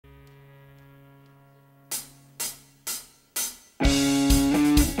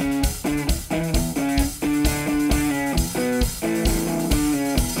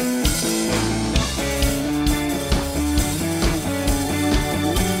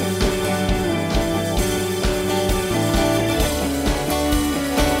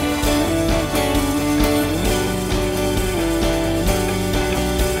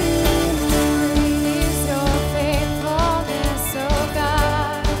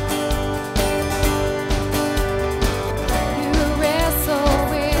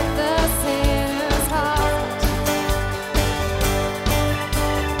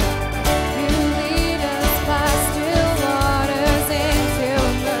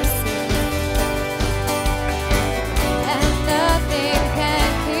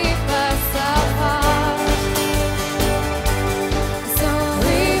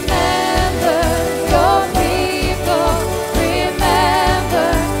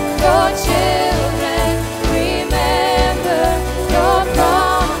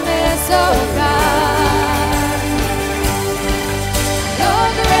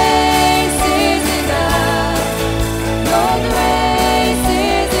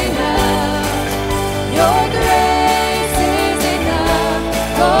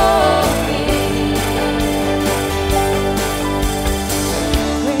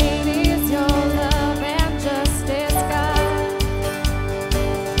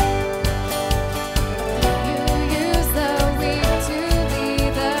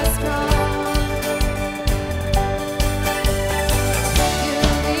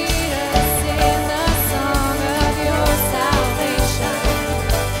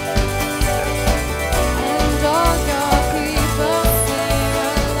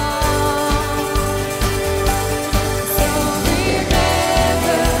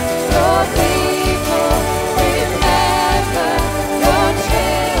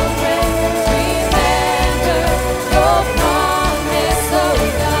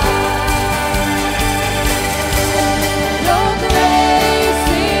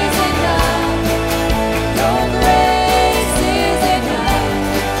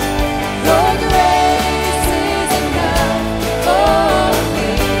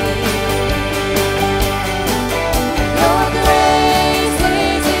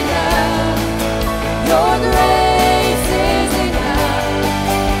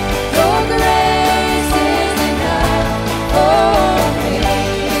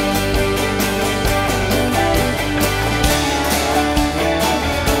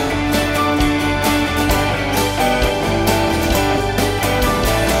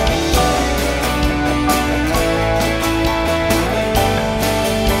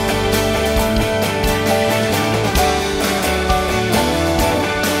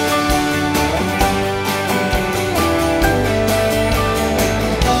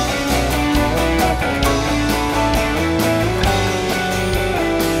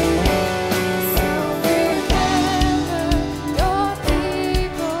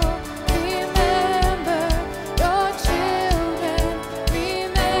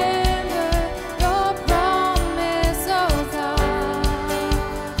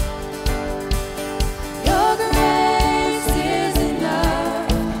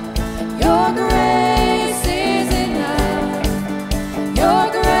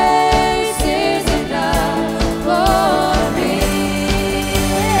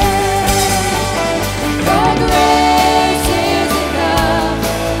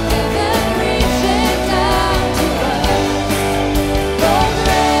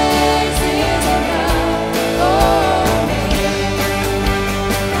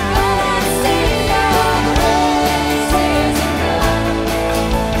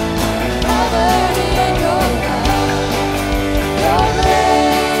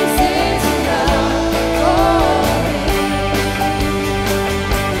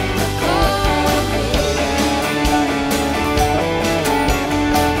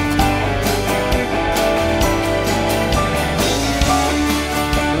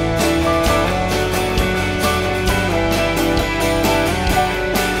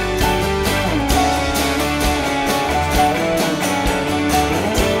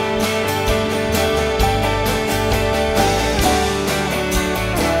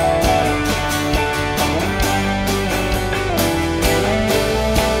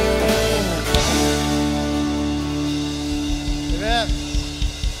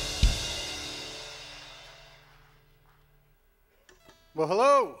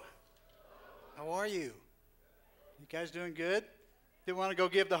Hello. How are you? You guys doing good? Did you want to go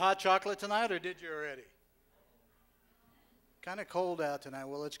give the hot chocolate tonight, or did you already? Kind of cold out tonight.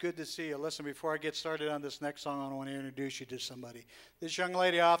 Well, it's good to see you. Listen, before I get started on this next song, I want to introduce you to somebody. This young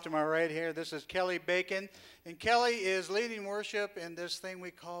lady off to my right here, this is Kelly Bacon. And Kelly is leading worship in this thing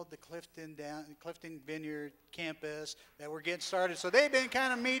we call the Clifton Vineyard campus that we're getting started. So they've been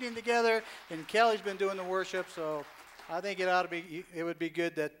kind of meeting together, and Kelly's been doing the worship. So I think it would be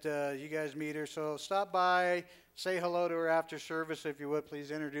good that you guys meet her. So stop by, say hello to her after service, if you would. Please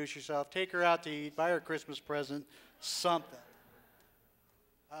introduce yourself. Take her out to eat. Buy her a Christmas present, something.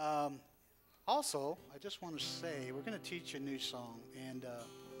 Also, I just want to say, we're going to teach a new song, and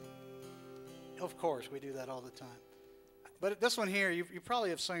of course, we do that all the time. But this one here, you probably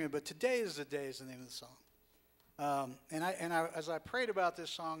have sung it, but Today is the Day is the name of the song. As I prayed about this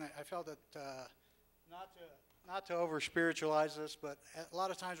song, I felt that not to over spiritualize this, but a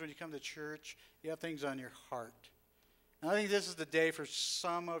lot of times when you come to church, you have things on your heart. And I think this is the day for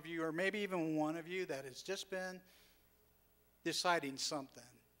some of you, or maybe even one of you, that has just been deciding something.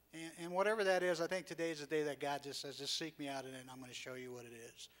 And whatever that is, I think today is the day that God just says, just seek me out in it, and I'm going to show you what it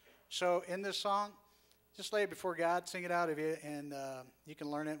is. So in this song, just lay it before God, sing it out of you, and you can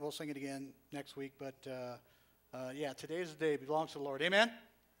learn it. We'll sing it again next week. But, yeah, today is the day. It belongs to the Lord. Amen?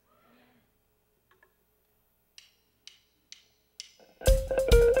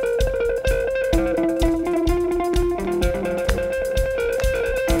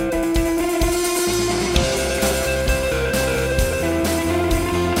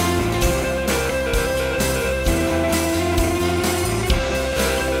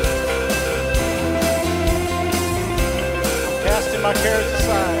 My cares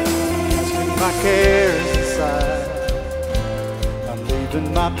aside, casting my cares aside. I'm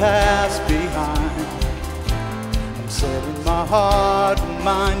leaving my past behind. I'm setting my heart and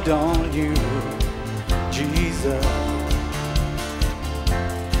mind on you, Jesus.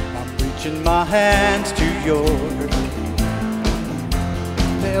 I'm reaching my hands to yours.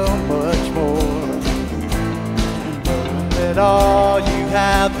 Feel much more, knowing that all you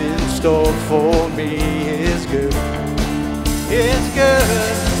have in store for me is good. It's good.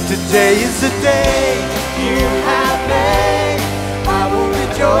 Today is the day you have made. I will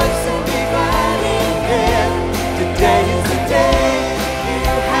rejoice and be glad in it. Today is the day you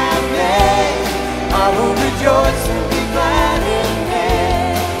have made. I will rejoice and be glad in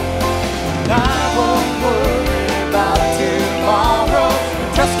it. I won't worry about tomorrow.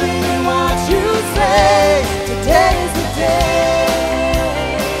 Trusting in what you say. Today is the day.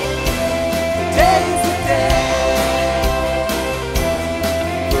 Today is the day.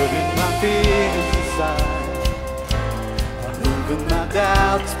 I'm leaving my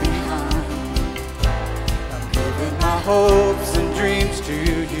doubts behind. I'm giving my hopes and dreams to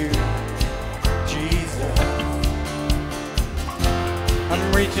you, Jesus. I'm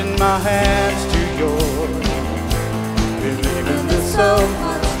reaching my hands to yours, believing there's so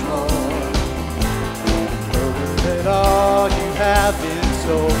much more, knowing that all you have in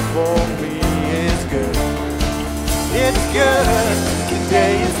store for me is good. It's good.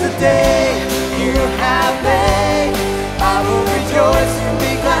 Today is the day you have made. I will rejoice and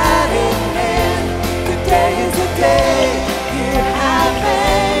be glad in it. Today is the day you have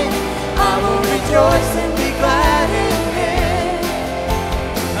made. I will rejoice and be glad in it.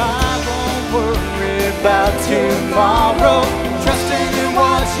 I won't worry about tomorrow. Trusting in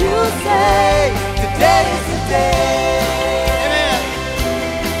what you say. Today is the day. Amen.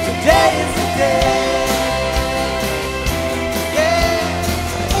 Today is the day.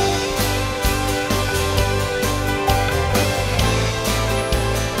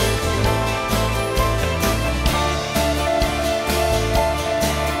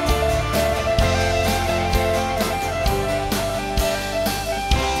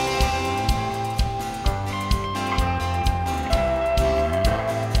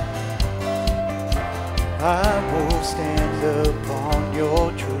 I will stand upon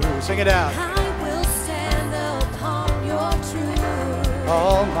your truth. Sing it out. I will stand upon your truth.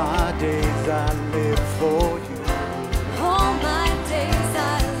 All my days I live for you. All my days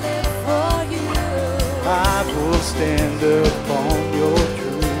I live for you. I will stand upon your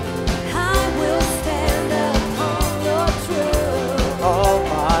truth. I will stand upon your truth. All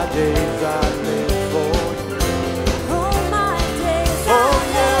my days I live for you. All my days I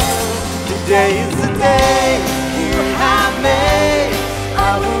live. Today is the day you have made.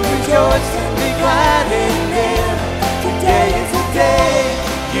 I will rejoice and be glad in it. Today is the day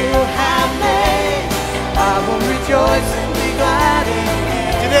you have made. I will rejoice and be glad in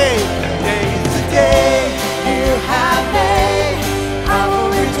it. Today is the day you have made.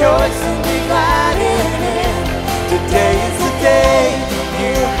 rejoice and be glad in it. Today is the day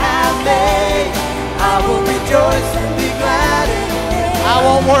you have made. I will rejoice and be glad in it. I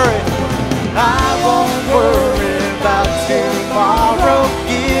won't worry. I won't worry about tomorrow,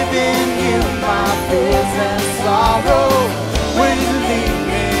 giving you my fears and sorrow. When you lead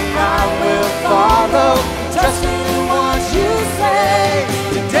me, I will follow, trusting in what you say.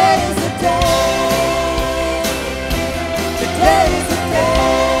 Today is the day. Today is the day.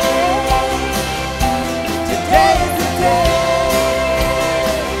 Today is the day.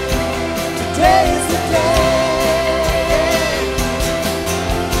 Today is the day.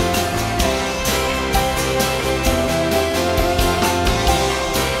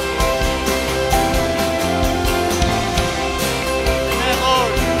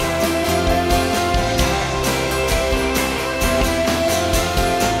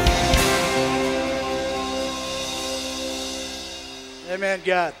 Amen,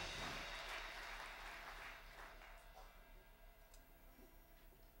 God.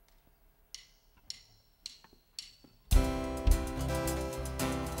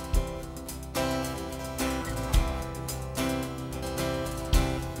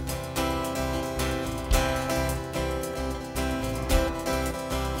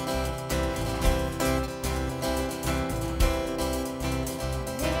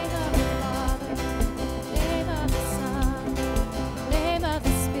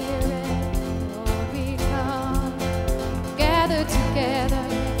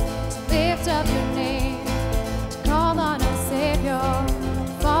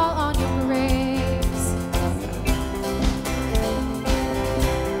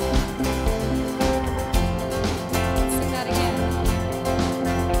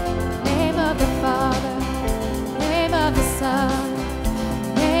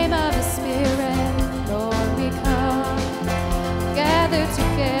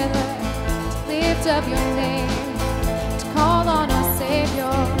 Of your name, to call on our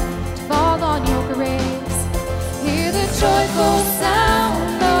Savior, to fall on your grace. Hear the joyful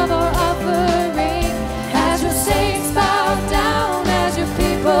sound of our offering as your saints bow down, as your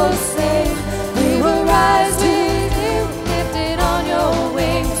people sing. We will rise with you, lifted on your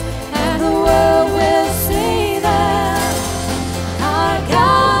wings, and the world will see that our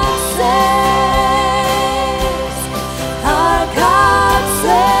God saves, our God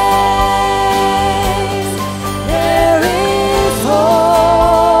saves.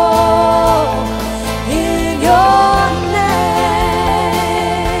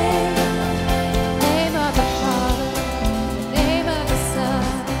 Name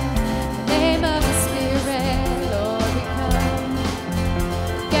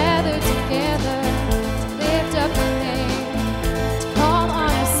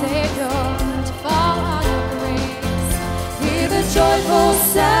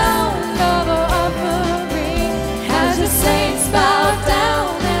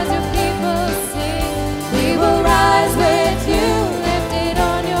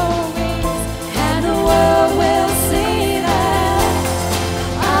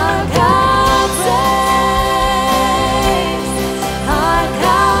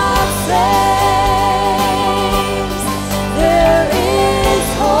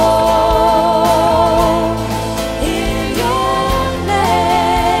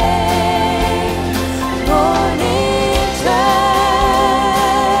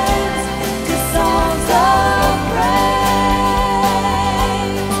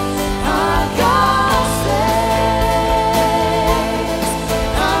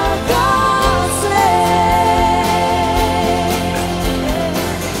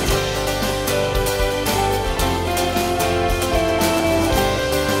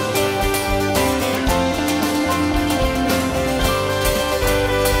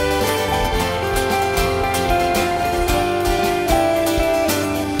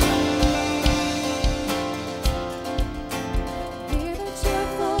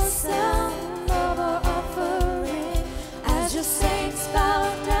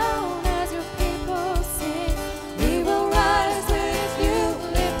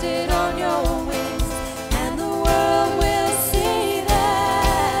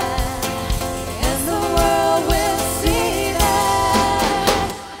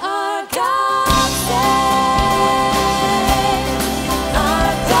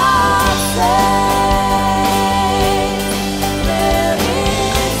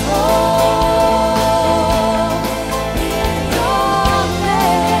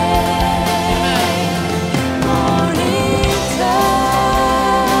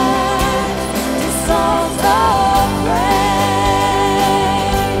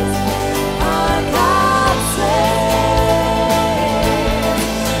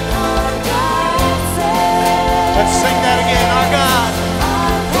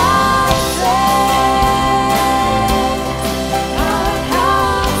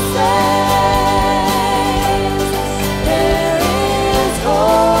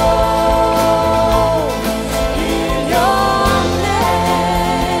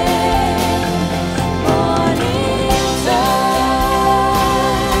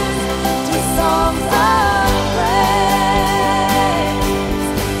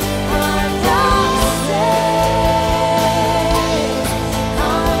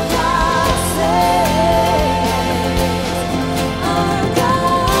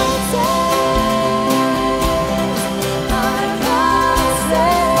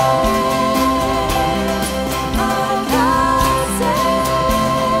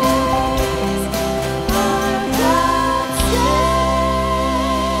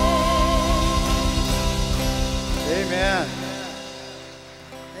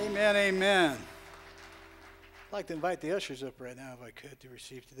Amen, amen. I'd like to invite the ushers up right now, if I could, to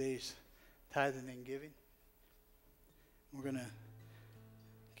receive today's tithing and giving. We're going to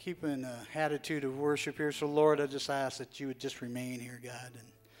keep an attitude of worship here. So, Lord, I just ask that you would just remain here, God,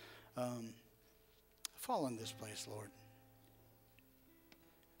 and fall in this place, Lord.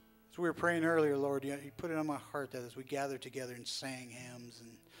 As we were praying earlier, Lord, you put it on my heart that as we gathered together and sang hymns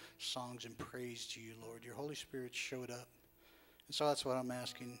and songs and praise to you, Lord, your Holy Spirit showed up. And so that's what I'm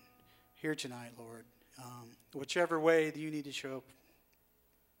asking here tonight, Lord. Whichever way that you need to show up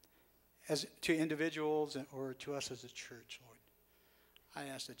as to individuals or to us as a church, Lord,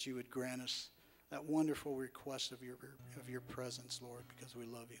 I ask that you would grant us that wonderful request of your presence, Lord, because we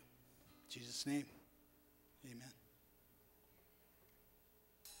love you. In Jesus' name, amen.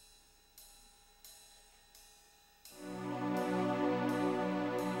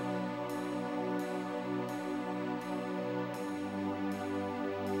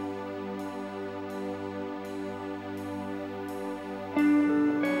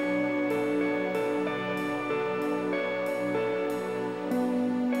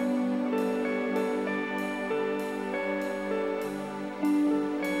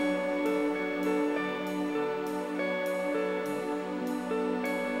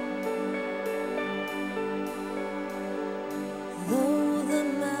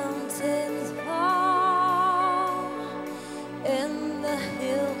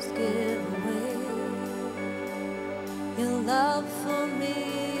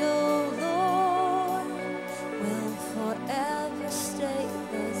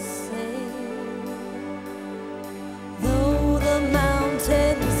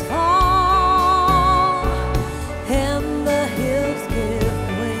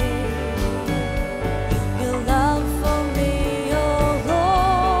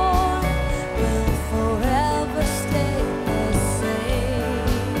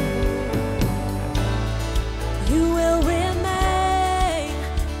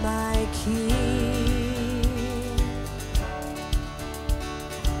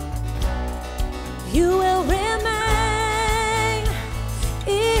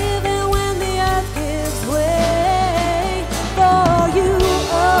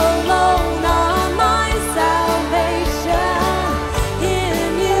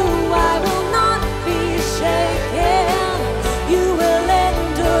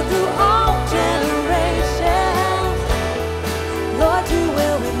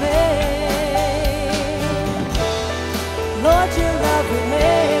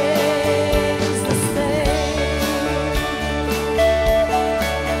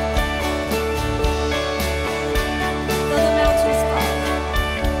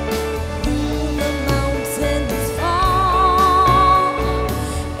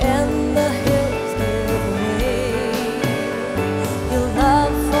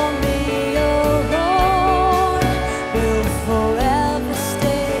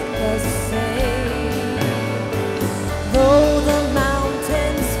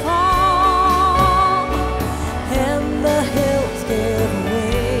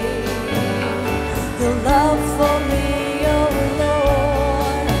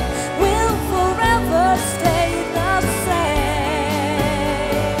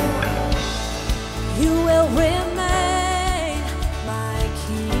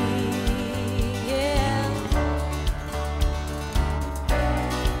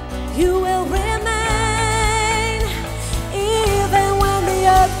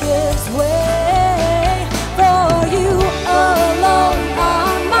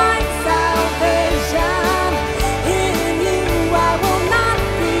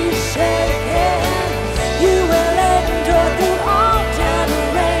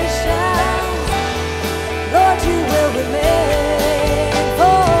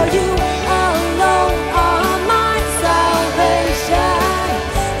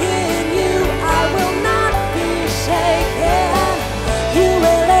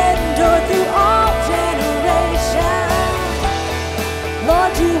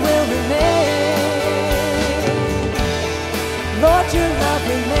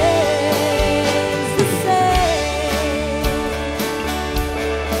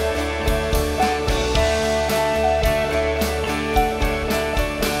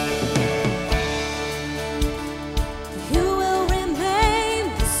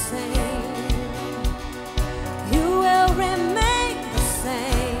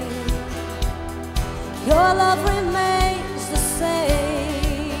 Your love remains the same.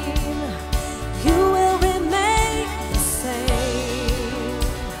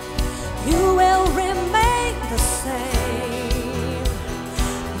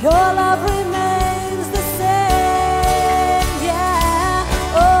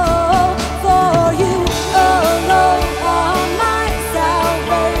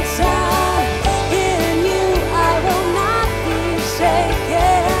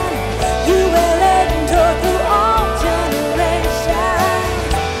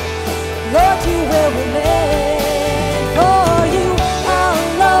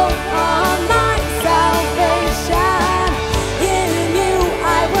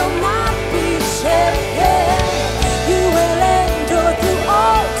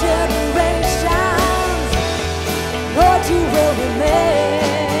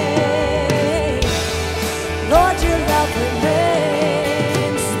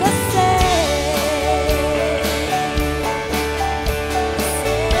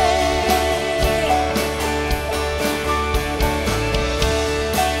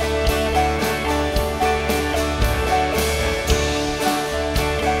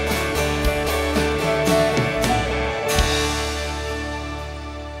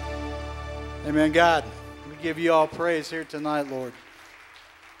 Amen. God, we give you all praise here tonight, Lord.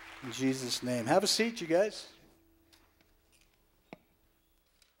 In Jesus' name. Have a seat, you guys.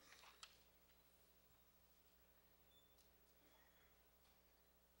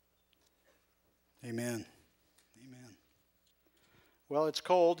 Amen. Amen. Well, it's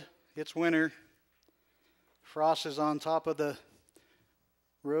cold. It's winter. Frost is on top of the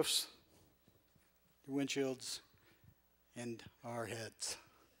roofs, the windshields, and our heads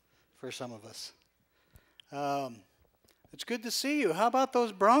for some of us. It's good to see you. How about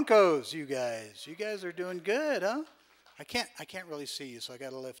those Broncos, you guys? You guys are doing good, huh? I can't really see you, so I got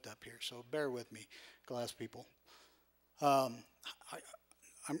to lift up here. So bear with me, glass people. I'm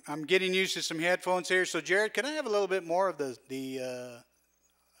getting used to some headphones here. So Jared, can I have a little bit more of the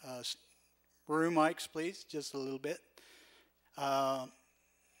room mics, please? Just a little bit.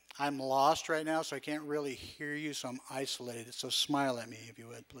 I'm lost right now, so I can't really hear you, so I'm isolated. So smile at me, if you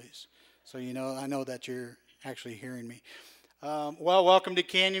would, please. So I know that you're actually hearing me. Well, welcome to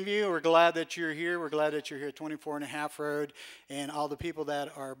Canyon View. We're glad that you're here. We're glad that you're here at 24 and a half Road. And all the people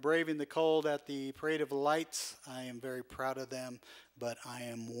that are braving the cold at the Parade of Lights, I am very proud of them, but I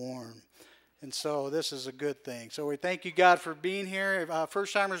am warm. And so this is a good thing. So we thank you, God, for being here.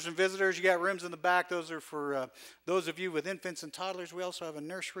 First-timers and visitors, you got rooms in the back. Those are for those of you with infants and toddlers. We also have a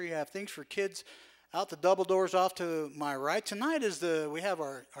nursery. We have things for kids out the double doors off to my right. Tonight we have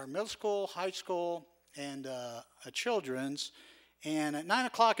our middle school, high school, and a children's. And at 9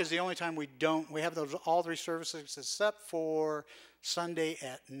 o'clock is the only time we have all three services except for Sunday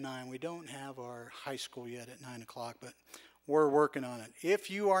at 9. We don't have our high school yet at 9 o'clock, but we're working on it. If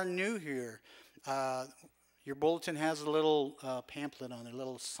you are new here, your bulletin has a little pamphlet on it, a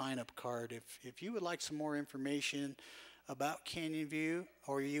little sign-up card. If you would like some more information about Canyon View,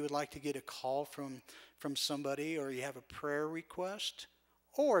 or you would like to get a call from somebody, or you have a prayer request,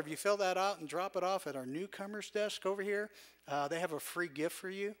 or if you fill that out and drop it off at our newcomers desk over here, they have a free gift for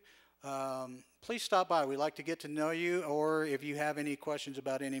you. Please stop by. We'd like to get to know you, or if you have any questions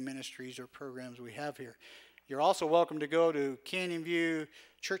about any ministries or programs we have here. You're also welcome to go to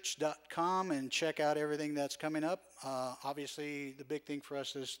canyonviewchurch.com and check out everything that's coming up. Obviously, the big thing for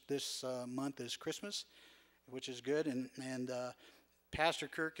us this month is Christmas, which is good. And Pastor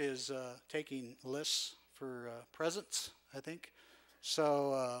Kirk is taking lists for presents, I think.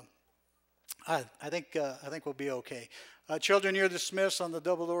 So I think we'll be okay. Children, you're dismissed on the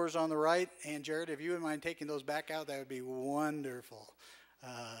double doors on the right. And Jared, if you wouldn't mind taking those back out, that would be wonderful.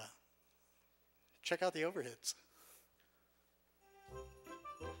 Check out the overheads.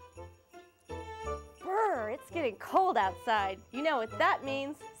 Brr, it's getting cold outside. You know what that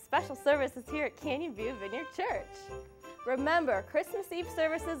means. Special services here at Canyon View Vineyard Church. Remember, Christmas Eve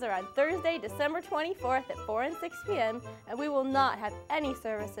services are on Thursday, December 24th at 4 and 6 p.m., and we will not have any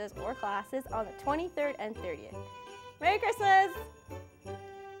services or classes on the 23rd and 30th. Merry Christmas!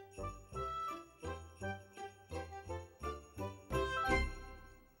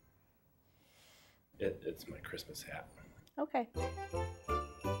 It's my Christmas hat. Okay.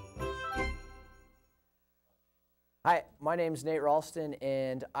 Hi, my name's Nate Ralston,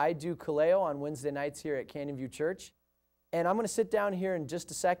 and I do Kaleo on Wednesday nights here at Canyon View Church. And I'm going to sit down here in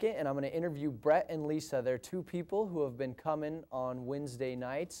just a second, and I'm going to interview Brett and Lisa. They're two people who have been coming on Wednesday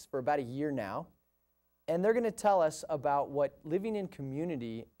nights for about a year now. And they're going to tell us about what living in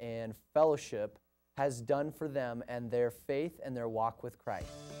community and fellowship has done for them and their faith and their walk with Christ.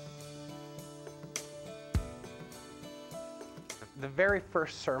 The very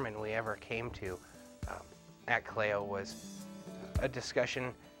first sermon we ever came to at Kaleo was a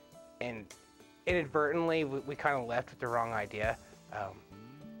discussion, and inadvertently we kind of left with the wrong idea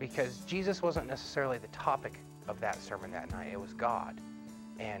because Jesus wasn't necessarily the topic of that sermon that night. It was God.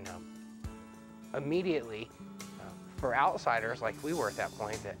 And immediately, for outsiders like we were at that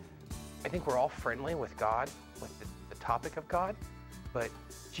point, that I think we're all friendly with God, with the topic of God, but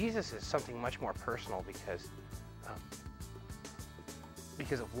Jesus is something much more personal because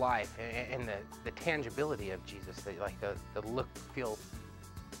of life and the tangibility of Jesus, like the look, feel,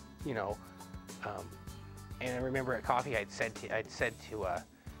 and I remember at coffee I'd said to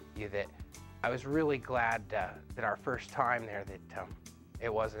you that I was really glad that our first time there that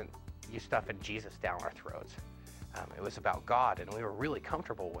it wasn't you stuffing Jesus down our throats. It was about God, and we were really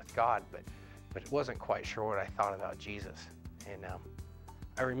comfortable with God, but wasn't quite sure what I thought about Jesus. And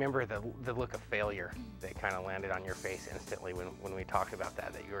I remember the look of failure that kind of landed on your face instantly when we talked about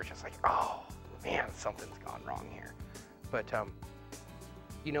that you were just like, oh man, something's gone wrong here. But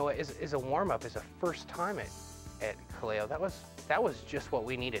as a warm-up, as a first time at Kaleo, that was just what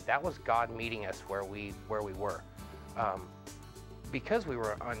we needed. That was God meeting us where we were. because we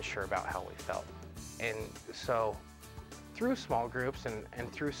were unsure about how we felt. And so through small groups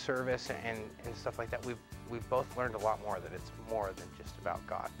and through service and stuff like that, we've both learned a lot more, that it's more than just about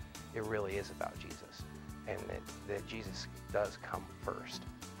God. It really is about Jesus, and that Jesus does come first.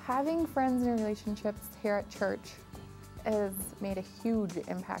 Having friends and relationships here at church has made a huge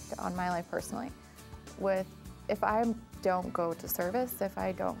impact on my life personally. If I don't go to service, if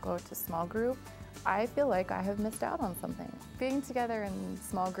I don't go to small group, I feel like I have missed out on something. Being together in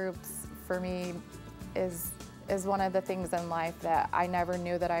small groups for me is one of the things in life that I never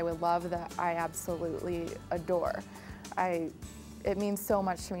knew that I would love, that I absolutely adore. It means so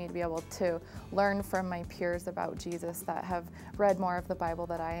much to me to be able to learn from my peers about Jesus that have read more of the Bible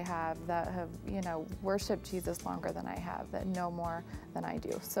than I have, that have, worshiped Jesus longer than I have, that know more than I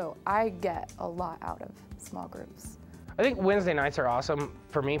do. So I get a lot out of small groups. I think Wednesday nights are awesome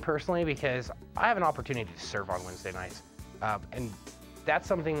for me personally because I have an opportunity to serve on Wednesday nights. And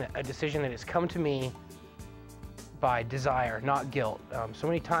that's a decision that has come to me by desire, not guilt. So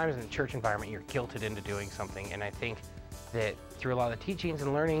many times in the church environment, you're guilted into doing something, and I think that through a lot of the teachings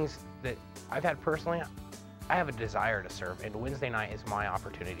and learnings that I've had personally, I have a desire to serve, and Wednesday night is my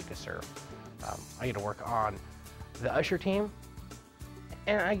opportunity to serve. I get to work on the usher team,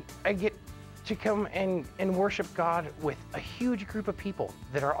 and I get to come and worship God with a huge group of people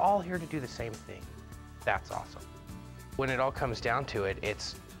that are all here to do the same thing. That's awesome. When it all comes down to it,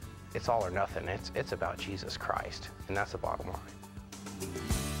 it's all or nothing. It's about Jesus Christ, and that's the bottom line.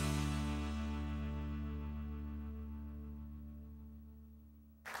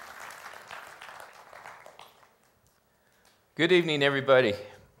 Good evening, everybody.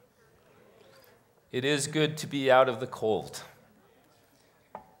 It is good to be out of the cold.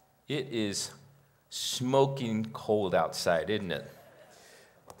 It is smoking cold outside, isn't it?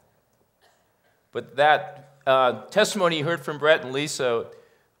 But that testimony you heard from Brett and Lisa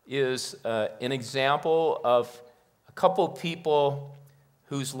is an example of a couple people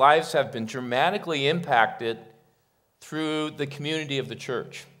whose lives have been dramatically impacted through the community of the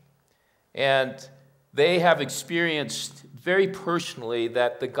church. And they have experienced very personally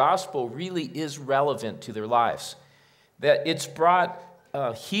that the gospel really is relevant to their lives, that it's brought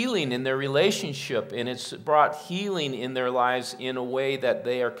healing in their relationship, and it's brought healing in their lives in a way that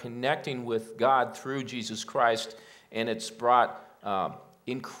they are connecting with God through Jesus Christ, and it's brought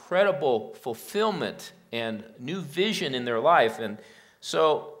incredible fulfillment and new vision in their life. And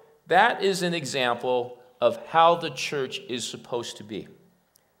so that is an example of how the church is supposed to be.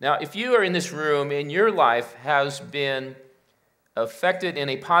 Now, if you are in this room and your life has been affected in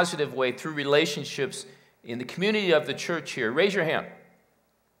a positive way through relationships in the community of the church here, raise your hand.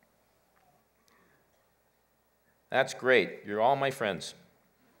 That's great. You're all my friends.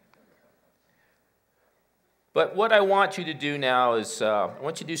 But what I want you to do now is I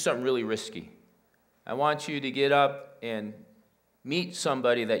want you to do something really risky. I want you to get up and meet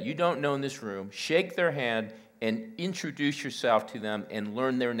somebody that you don't know in this room, shake their hand, and introduce yourself to them and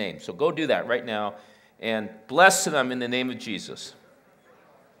learn their name. So go do that right now and bless them in the name of Jesus.